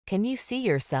Can you see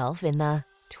yourself in the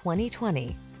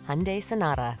 2020 Hyundai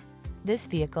Sonata? This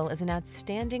vehicle is an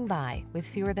outstanding buy with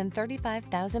fewer than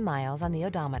 35,000 miles on the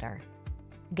odometer.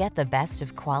 Get the best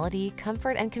of quality,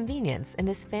 comfort, and convenience in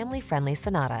this family-friendly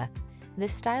Sonata.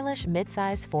 This stylish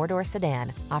midsize four-door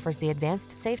sedan offers the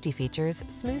advanced safety features,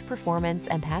 smooth performance,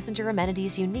 and passenger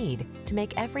amenities you need to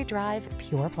make every drive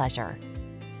pure pleasure.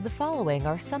 The following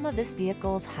are some of this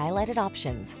vehicle's highlighted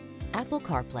options: Apple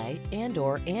CarPlay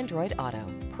and/or Android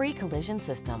Auto, pre-collision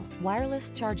system, wireless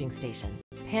charging station,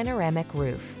 panoramic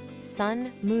roof,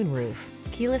 sun, moon roof,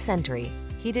 keyless entry,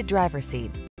 heated driver's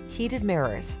seat, heated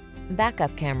mirrors,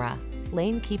 backup camera,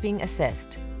 lane keeping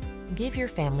assist. Give your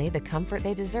family the comfort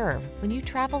they deserve when you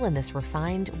travel in this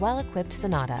refined, well-equipped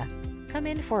Sonata. Come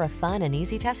in for a fun and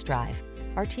easy test drive.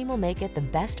 Our team will make it the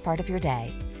best part of your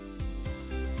day.